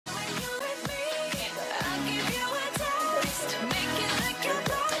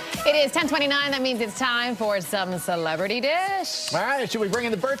It is 10:29. That means it's time for some celebrity dish. All right, should we bring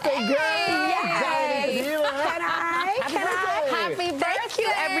in the birthday girl? Yay! Can I? Happy birthday. Thank you,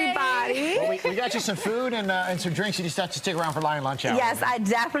 everybody. Well, we got you some food and some drinks. You just have to stick around for Lion Lunch Hour. Yes, I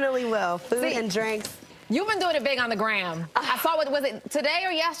definitely will. Food and drinks. You've been doing it big on the gram. I saw, was it today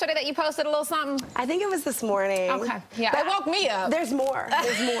or yesterday that you posted a little something? I think it was this morning. Okay. Yeah, it woke me up. There's more.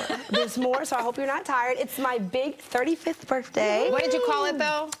 There's more. There's more, so I hope you're not tired. It's my big 35th birthday. What did you call it,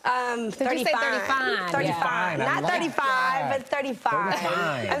 though? 35. Did you say 35? 35. Yeah. Not 35, but 35.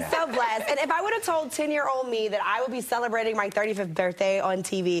 35. I'm so blessed. And if I would have told 10-year-old me that I would be celebrating my 35th birthday on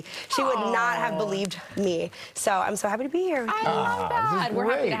TV, she would not have believed me. So I'm so happy to be here. I love that. We're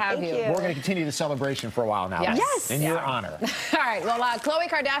happy to have Thank you. you. We're going to continue the celebration for a while now. Yes. Yes. In your honor. All right, well, Khloe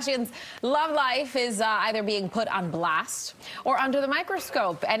Kardashian's love life is either being put on blast or under the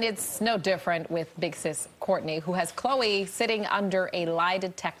microscope, and it's no different with big sis Kourtney, who has Khloe sitting under a lie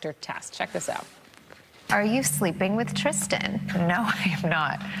detector test. Check this out. Are you sleeping with Tristan? No, I am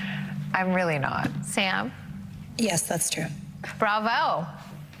not. I'm really not. Sam? Yes, that's true. Bravo.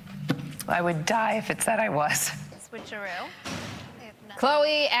 I would die if it said I was. Switcheroo.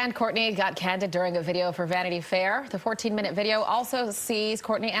 Khloe and Kourtney got candid during a video for Vanity Fair. The 14-minute video also sees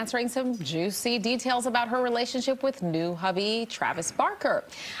Kourtney answering some juicy details about her relationship with new hubby Travis Barker.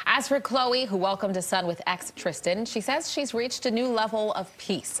 As for Khloe, who welcomed a son with ex Tristan, she says she's reached a new level of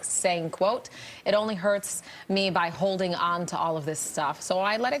peace, saying, quote, "It only hurts me by holding on to all of this stuff, so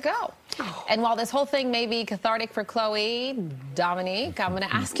I let it go." And while this whole thing may be cathartic for Khloe, Dominique, I'm going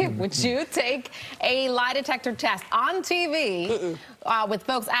to ask you, would you take a lie detector test on TV with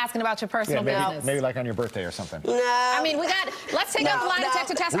folks asking about your personal business? Maybe like on your birthday or something. No. I mean, let's take a lie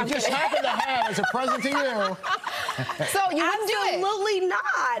detector test. We just happen to have as a present to you. So you wouldn't do it? Absolutely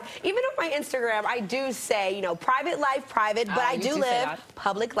not. Even on my Instagram, I do say, you know, private life, private, but I do live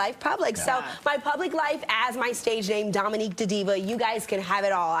public life, public. Yeah. So my public life as my stage name, Dominique the Diva, you guys can have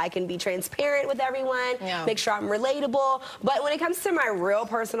it all. I can be transparent with everyone, make sure I'm relatable. But when it comes to my real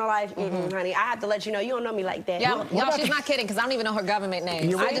personal life, honey, I have to let you know, you don't know me like that. Yeah, y'all, she's not kidding, because I don't even know her government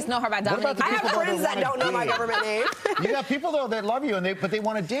name. I just know her by Dominique. I have friends that don't know my government name. You got people, though, that love you, but they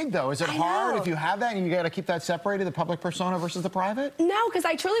want to dig, though. Is it hard if you have that and you got to keep that separated, the public persona versus the private? No, because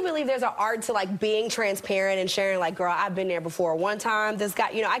I truly believe there's an art to, like, being transparent and sharing, like, girl, I've been there before. One time, this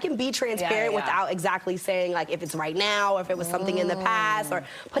guy, you know, I can be transparent without exactly saying, like, if it's right now or if it was something in the past or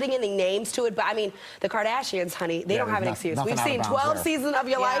putting any names to it. But, I mean, the Kardashians, honey, they don't have an excuse. We've seen 12 seasons of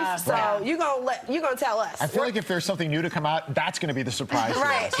your life, so you're gonna tell us. I feel like if there's something new to come out, that's going to be the surprise to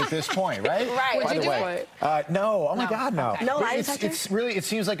us at this point, right? Right. Would you do it? No. Oh, my God, no. Okay. No lie detector? It's really, it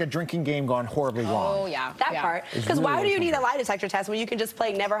seems like a drinking game gone horribly wrong. Oh, yeah. That part. Because really why do you need a lie detector test when you can just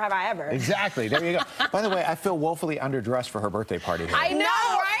play Never Have I Ever? Exactly. There you go. By the way, I feel woefully underdressed for her birthday party here. I know,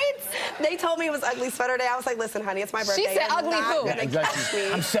 right? They told me it was ugly sweater day. I was like, listen, honey, it's my birthday. She said ugly who?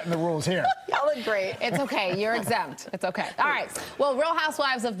 Exactly. I'm setting the rules here. Y'all look great. It's okay. You're exempt. It's okay. All right. Well, Real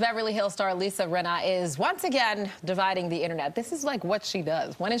Housewives of Beverly Hills star Lisa Rinna is once again dividing the internet. This is like what she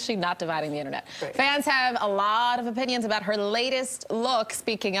does. When is she not dividing the internet? Right. Fans have a lot of opinions about her latest look,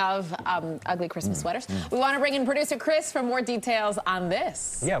 speaking of ugly Christmas sweaters. We want to bring in producer Chris for more details on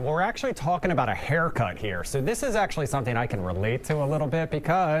this. Yeah, well, we're actually talking about a haircut here. So this is actually something I can relate to a little bit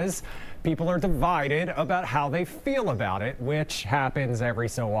because people are divided about how they feel about it, which happens every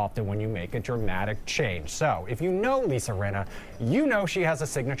so often when you make a dramatic change. So if you know Lisa Rinna, you know she has a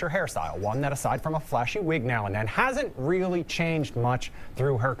signature hairstyle, one that aside from a flashy wig now and then hasn't really changed much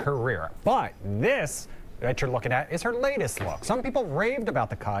through her career. But this that you're looking at is her latest look. Some people raved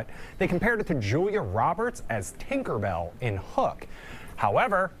about the cut. They compared it to Julia Roberts as Tinkerbell in Hook.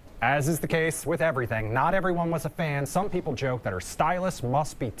 However, as is the case with everything, not everyone was a fan. Some people joke that her stylist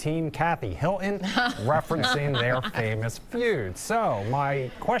must be Team Kathy Hilton, referencing their famous feud. So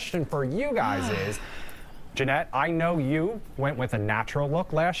my question for you guys is, Jeanette, I know you went with a natural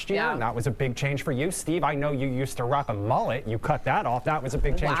look last year, and that was a big change for you. Steve, I know you used to rock a mullet. You cut that off. That was a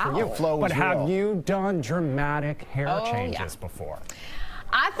big change for you. But have you done dramatic hair changes before?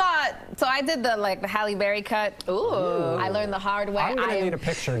 I thought, so I did the Halle Berry cut. Ooh. I learned the hard way. I'm going to need a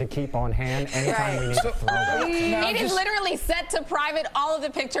picture to keep on hand anytime we need to throw that. It is literally set to private all of the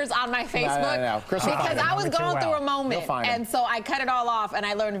pictures on my Facebook. No. Because I was going through a moment. And so I cut it all off, and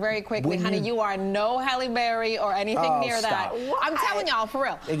I learned very quickly, honey, you are no Halle Berry or anything near that. I'm telling y'all, for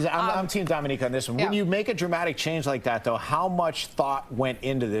real. I'm Team Dominique on this one. When you make a dramatic change like that, though, how much thought went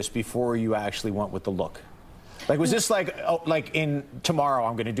into this before you actually went with the look? Like, was this like, oh, like in tomorrow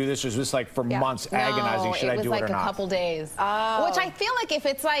I'm going to do this, or was this like for months agonizing, should I do it or not? it was like a couple days. Which I feel like if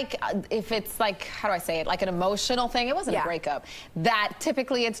it's like, how do I say it, like an emotional thing, it wasn't a breakup, that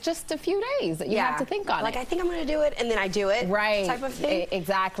typically it's just a few days that you have to think on it. Like, I think I'm going to do it, and then I do it. Right. Type of thing.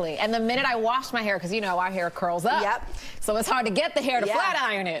 Exactly. And the minute I washed my hair, because you know our hair curls up. Yep. So it's hard to get the hair to flat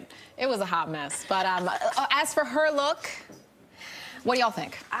iron it. It was a hot mess. But as for her look, what do y'all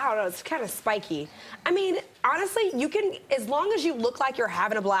think? I don't know. It's kind of spiky. I mean, honestly, you can, as long as you look like you're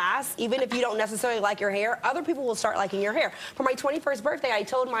having a blast, even if you don't necessarily like your hair, other people will start liking your hair. For my 21st birthday, I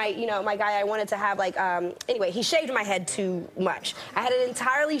told my guy I wanted to have like, anyway, he shaved my head too much. I had an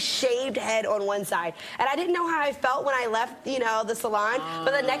entirely shaved head on one side, and I didn't know how I felt when I left, the salon.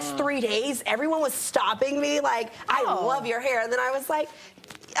 But the next 3 days, everyone was stopping me like, I love your hair. And then I was like,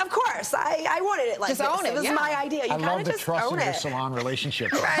 of course, I wanted it like just this. Own it. It was my idea. You I love the just trust own in your it. salon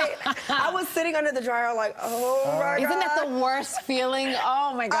relationship. Right? I was sitting under the dryer like, oh my God. Isn't that the worst feeling?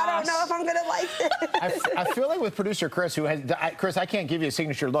 Oh my gosh. I don't know if I'm gonna like this. I feel like with producer Chris, Chris, I can't give you a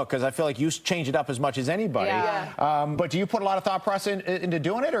signature look because I feel like you change it up as much as anybody. Yeah. But do you put a lot of thought process into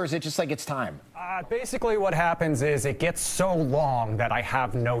doing it, or is it just like it's time? Basically what happens is it gets so long that I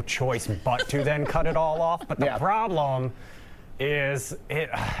have no choice but to then cut it all off. But the problem is,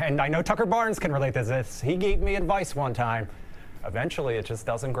 and I know Tucker Barnes can relate to this, he gave me advice one time. Eventually, it just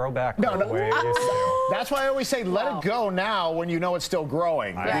doesn't grow back the way it used to. That's why I always say let it go now when you know it's still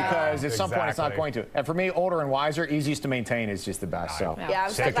growing, because at some point it's not going to. And for me, older and wiser, easiest to maintain is just the best. So yeah,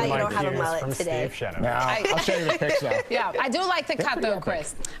 I'm so glad you don't have a mullet today. I'll show you the pics though. Yeah, I do like the cut though,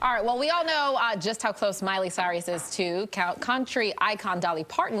 Chris. All right, well, we all know just how close Miley Cyrus is to country icon Dolly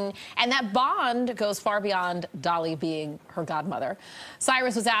Parton, and that bond goes far beyond Dolly being her godmother.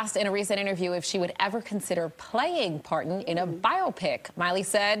 Cyrus was asked in a recent interview if she would ever consider playing Parton in a biopic. Miley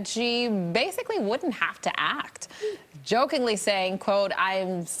said she basically wouldn't have to act, jokingly saying, quote,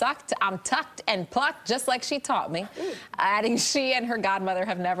 I'm tucked and plucked just like she taught me, adding she and her godmother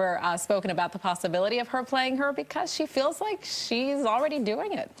have never spoken about the possibility of her playing her because she feels like she's already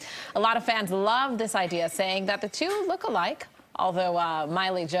doing it. A lot of fans love this idea, saying that the two look alike, although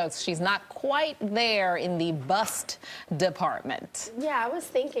Miley jokes she's not quite there in the bust department. Yeah, I was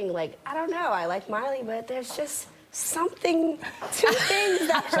thinking, like, I don't know, I like Miley, but there's just something, two things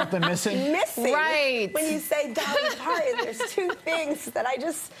that are something missing. Right. When you say Dolly Parton, there's two things that I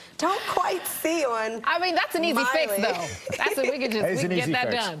just don't quite see on. I mean, that's an easy Miley. fix, though. That's we could get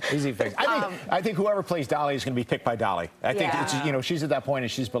that done. Easy fix. I think whoever plays Dolly is going to be picked by Dolly. I think it's, she's at that point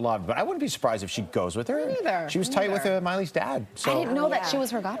and she's beloved. But I wouldn't be surprised if she goes with her. Neither. She was tight with Miley's dad. So. I didn't know that she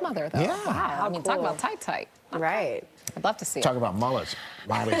was her godmother, though. Yeah. Wow. I mean, talk about tight. Right. I'd love to see it. Talk about mullets.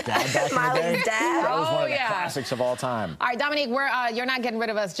 Miley's dad back in the day. Miley's dad. That was one of the classics of all time. All right, Dominique, you're not getting rid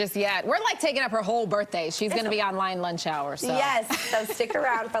of us just yet. We're like taking up her whole birthday. She's going to be on Line Lunch Hour. So. Yes, so stick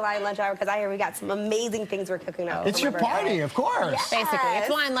around for Line Lunch Hour because I hear we got some amazing things we're cooking up. It's your party, of course. Yes. Basically, it's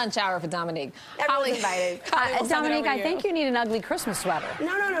Line Lunch Hour for Dominique. Everyone's invited. Dominique, I think you need an ugly Christmas sweater.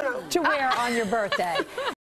 No. To wear on your birthday.